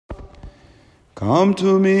Come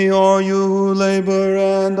to me, all you who labor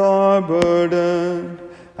and are burdened,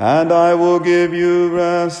 and I will give you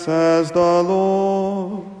rest, says the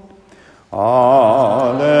Lord.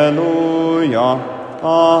 Alleluia,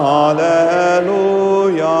 alleluia,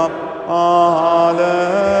 alleluia.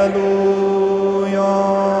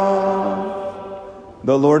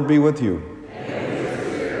 The Lord be with you.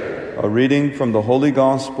 A reading from the Holy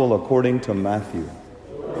Gospel according to Matthew.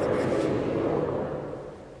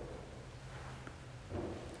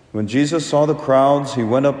 When Jesus saw the crowds, he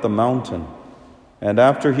went up the mountain, and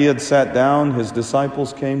after he had sat down, his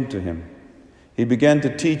disciples came to him. He began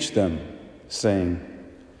to teach them, saying,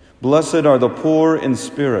 "Blessed are the poor in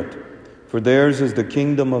spirit, for theirs is the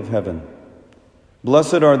kingdom of heaven.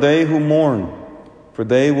 Blessed are they who mourn, for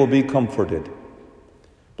they will be comforted.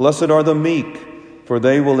 Blessed are the meek, for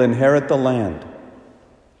they will inherit the land.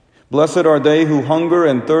 Blessed are they who hunger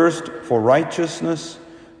and thirst for righteousness,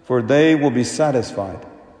 for they will be satisfied.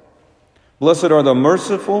 Blessed are the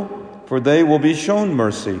merciful, for they will be shown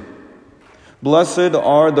mercy. Blessed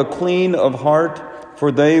are the clean of heart,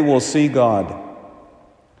 for they will see God.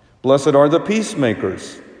 Blessed are the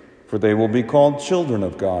peacemakers, for they will be called children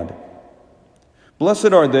of God.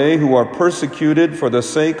 Blessed are they who are persecuted for the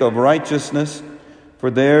sake of righteousness, for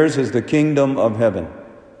theirs is the kingdom of heaven.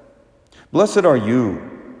 Blessed are you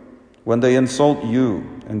when they insult you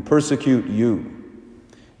and persecute you,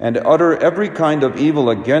 and utter every kind of evil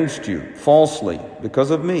against you falsely because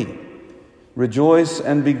of me. Rejoice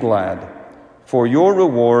and be glad, for your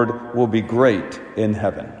reward will be great in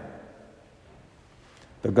heaven."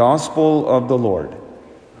 The Gospel of the Lord.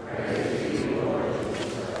 Praise you, Lord.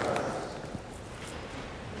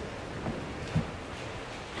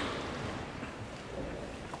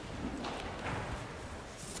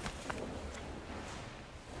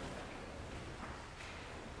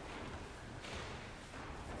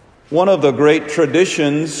 One of the great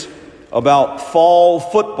traditions about fall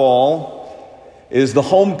football is the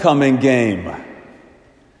homecoming game.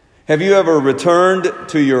 Have you ever returned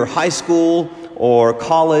to your high school or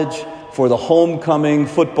college for the homecoming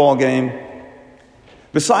football game?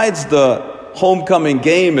 Besides the homecoming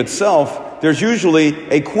game itself, there's usually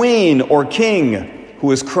a queen or king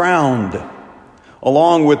who is crowned,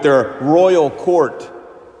 along with their royal court.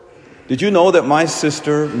 Did you know that my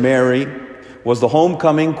sister, Mary, was the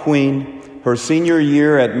homecoming queen her senior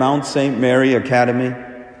year at Mount St. Mary Academy?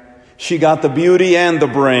 She got the beauty and the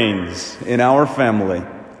brains in our family.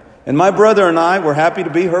 And my brother and I were happy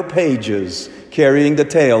to be her pages, carrying the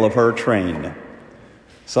tail of her train.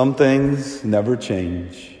 Some things never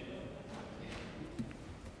change.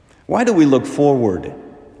 Why do we look forward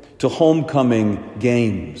to homecoming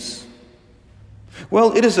games?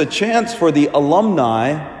 Well, it is a chance for the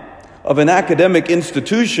alumni of an academic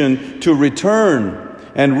institution to return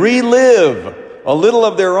and relive a little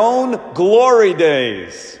of their own glory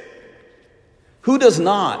days. Who does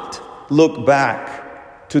not look back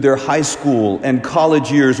to their high school and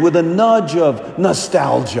college years with a nudge of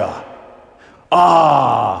nostalgia?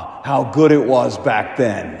 Ah, how good it was back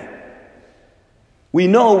then. We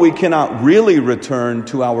know we cannot really return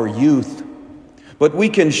to our youth, but we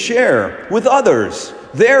can share with others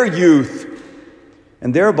their youth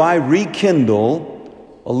and thereby rekindle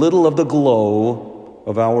a little of the glow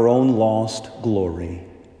of our own lost glory.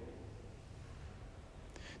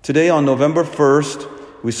 Today, on November 1st,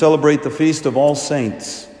 we celebrate the Feast of All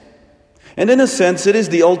Saints. And in a sense, it is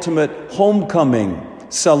the ultimate homecoming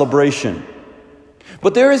celebration.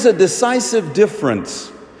 But there is a decisive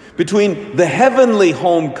difference between the heavenly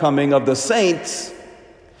homecoming of the saints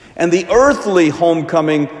and the earthly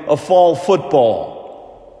homecoming of fall football.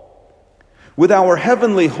 With our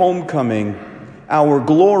heavenly homecoming, our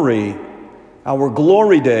glory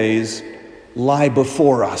days lie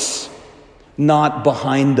before us, not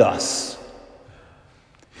behind us.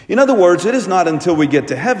 In other words, it is not until we get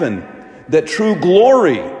to heaven that true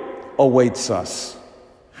glory awaits us,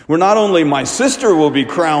 where not only my sister will be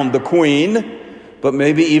crowned the queen, but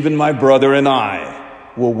maybe even my brother and I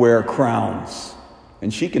will wear crowns,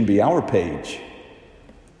 and she can be our page.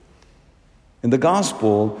 In the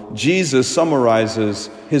Gospel, Jesus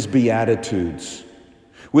summarizes his Beatitudes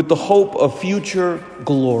with the hope of future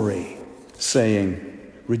glory, saying,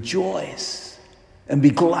 "Rejoice and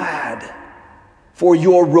be glad, for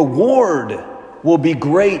your reward will be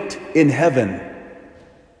great in heaven."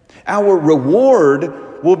 Our reward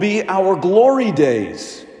will be our glory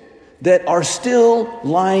days that are still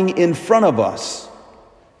lying in front of us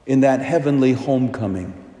in that heavenly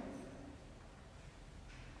homecoming.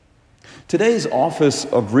 Today's office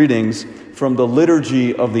of readings from the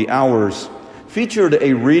Liturgy of the Hours featured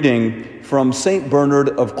a reading from St. Bernard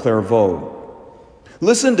of Clairvaux.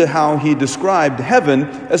 Listen to how he described heaven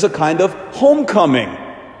as a kind of homecoming,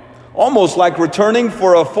 almost like returning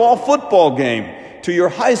for a fall football game to your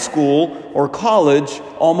high school or college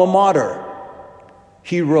alma mater.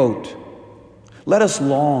 He wrote, "Let us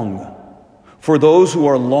long for those who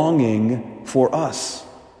are longing for us.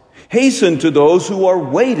 Hasten to those who are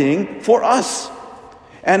waiting for us.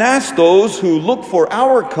 And ask those who look for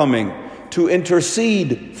our coming to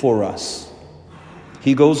intercede for us."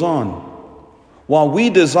 He goes on, "While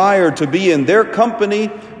we desire to be in their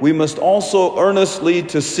company, we must also earnestly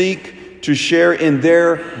to seek to share in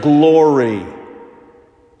their glory."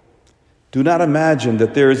 Do not imagine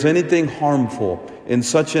that there is anything harmful in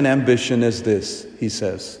such an ambition as this, he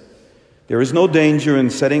says. There is no danger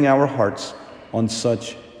in setting our hearts on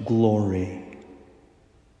such glory.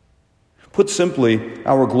 Put simply,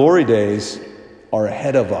 our glory days are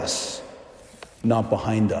ahead of us, not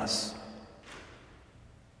behind us.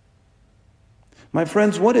 My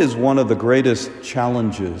friends, what is one of the greatest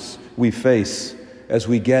challenges we face as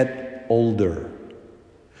we get older?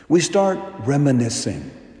 We start reminiscing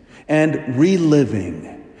and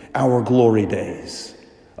reliving our glory days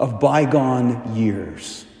of bygone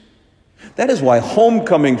years. That is why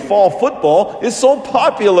homecoming fall football is so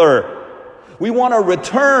popular. We want to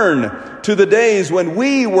return to the days when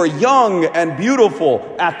we were young and beautiful,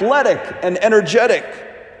 athletic and energetic.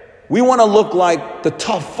 We want to look like the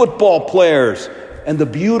tough football players and the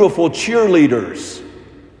beautiful cheerleaders.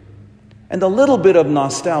 And a little bit of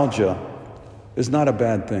nostalgia is not a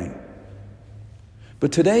bad thing.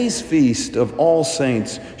 But today's Feast of All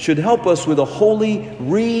Saints should help us with a holy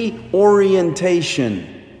reorientation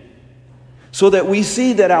so that we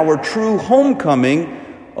see that our true homecoming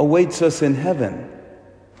awaits us in heaven,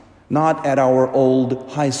 not at our old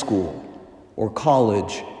high school or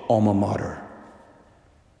college alma mater.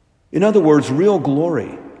 In other words, real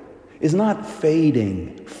glory is not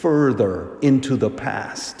fading further into the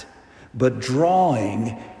past, but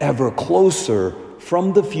drawing ever closer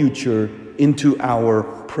from the future into our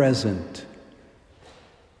present.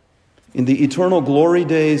 In the eternal glory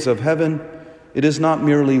days of heaven, it is not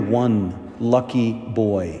merely one lucky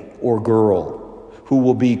boy or girl who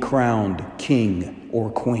will be crowned king or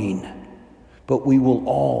queen, but we will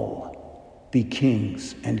all be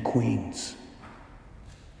kings and queens.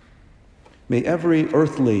 May every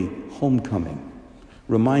earthly homecoming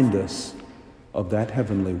remind us of that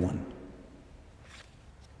heavenly one.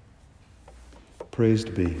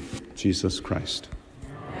 Praised be Jesus Christ.